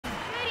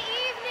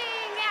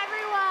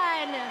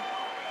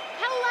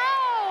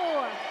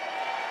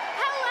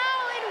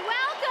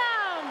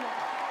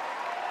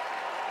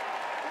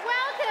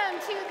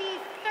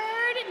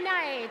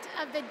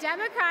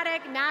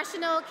Democratic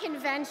National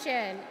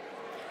Convention.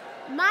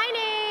 My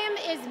name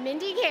is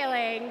Mindy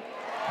Kaling.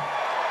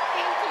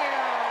 Thank you.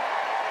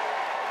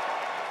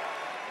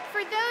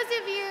 For those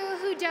of you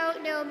who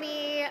don't know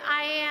me,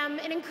 I am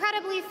an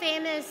incredibly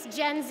famous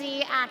Gen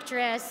Z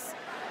actress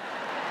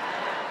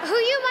who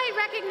you might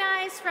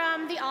recognize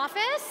from The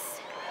Office.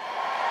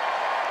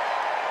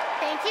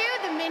 Thank you,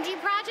 The Mindy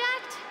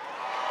Project.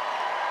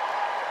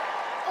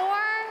 Or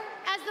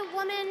as the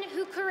woman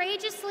who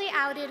courageously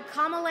outed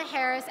Kamala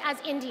Harris as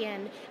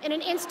Indian in an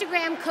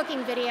Instagram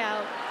cooking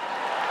video.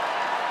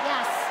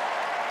 Yes,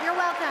 you're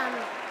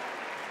welcome.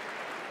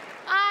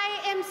 I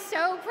am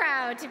so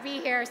proud to be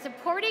here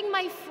supporting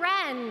my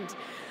friend.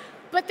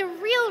 But the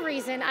real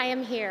reason I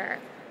am here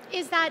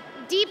is that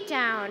deep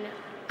down,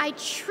 I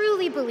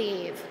truly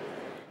believe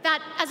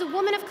that as a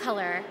woman of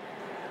color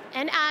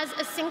and as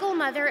a single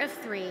mother of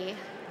 3,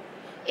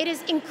 it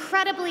is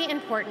incredibly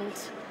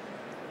important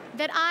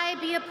that I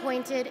be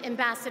appointed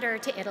ambassador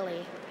to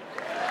Italy.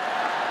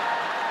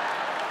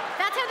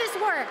 That's how this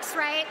works,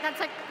 right? That's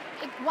like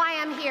why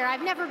I'm here.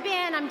 I've never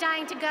been, I'm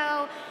dying to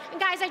go. And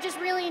guys, I just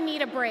really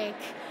need a break.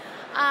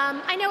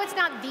 I know it's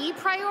not the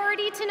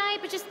priority tonight,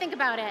 but just think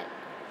about it.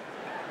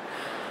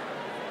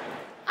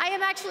 I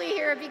am actually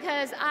here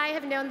because I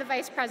have known the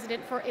Vice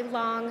President for a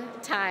long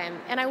time,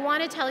 and I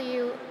want to tell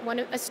you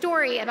a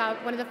story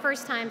about one of the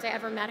first times I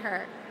ever met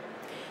her.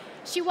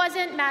 She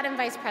wasn't Madam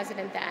Vice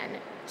President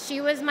then.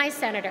 She was my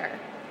senator,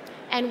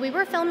 and we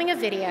were filming a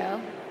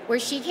video where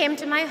she came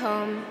to my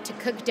home to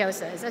cook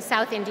dosas, a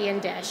South Indian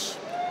dish.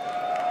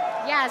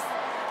 Yes,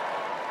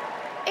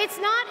 it's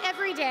not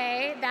every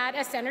day that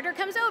a senator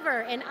comes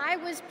over, and I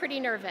was pretty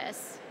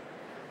nervous.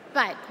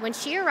 But when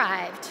she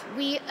arrived,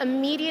 we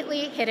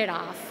immediately hit it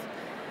off.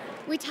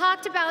 We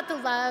talked about the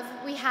love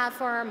we have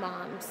for our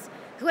moms,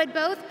 who had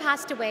both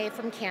passed away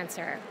from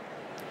cancer.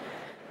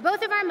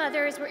 Both of our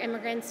mothers were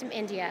immigrants from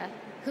India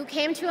who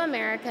came to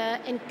America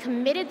and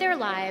committed their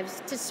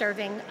lives to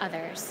serving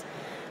others.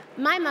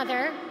 My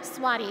mother,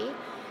 Swati,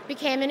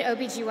 became an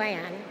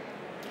OBGYN.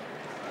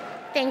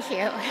 Thank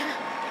you.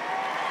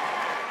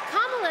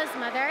 Kamala's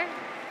mother,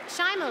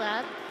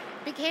 Shaimala,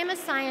 became a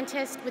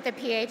scientist with a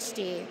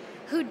PhD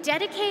who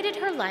dedicated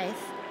her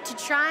life to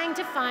trying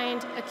to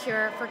find a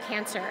cure for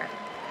cancer.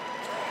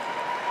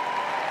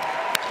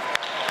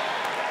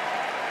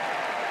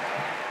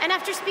 And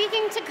after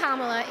speaking to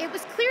Kamala, it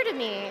was clear to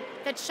me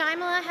that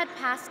Shaimala had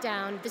passed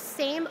down the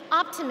same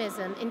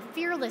optimism and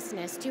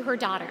fearlessness to her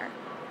daughter.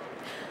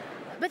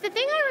 But the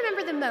thing I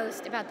remember the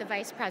most about the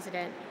Vice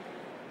President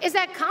is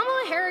that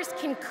Kamala Harris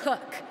can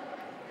cook.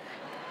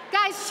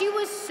 Guys, she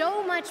was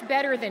so much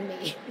better than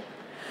me.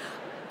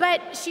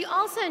 But she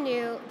also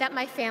knew that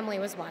my family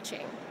was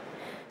watching.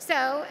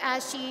 So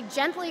as she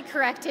gently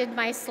corrected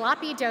my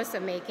sloppy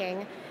dosa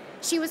making,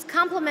 she was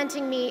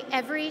complimenting me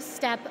every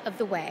step of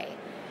the way,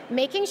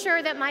 making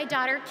sure that my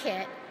daughter,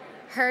 Kit,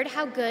 heard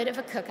how good of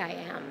a cook I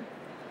am.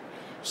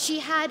 She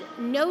had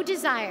no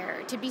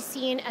desire to be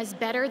seen as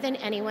better than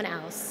anyone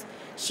else.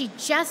 She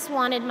just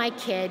wanted my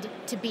kid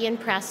to be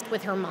impressed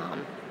with her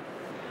mom.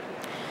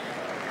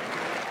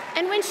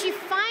 And when she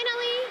finally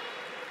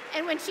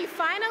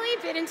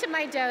bit into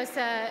my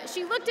dosa,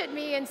 she looked at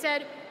me and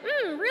said,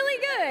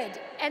 really good,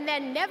 and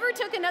then never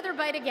took another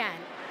bite again.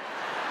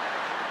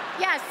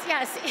 Yes,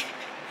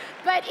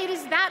 but it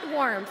is that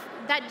warmth,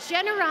 that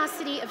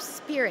generosity of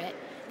spirit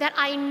that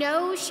I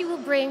know she will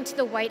bring to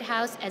the White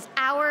House as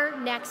our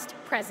next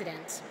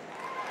president.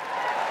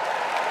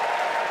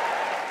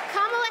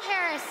 Kamala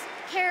Harris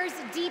cares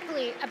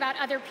deeply about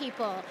other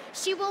people.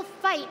 She will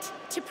fight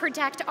to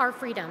protect our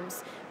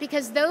freedoms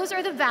because those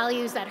are the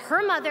values that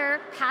her mother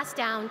passed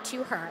down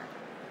to her.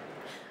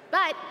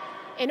 But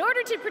in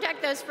order to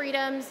protect those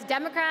freedoms,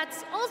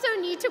 Democrats also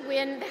need to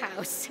win the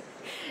House.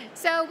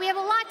 So we have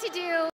a lot to do.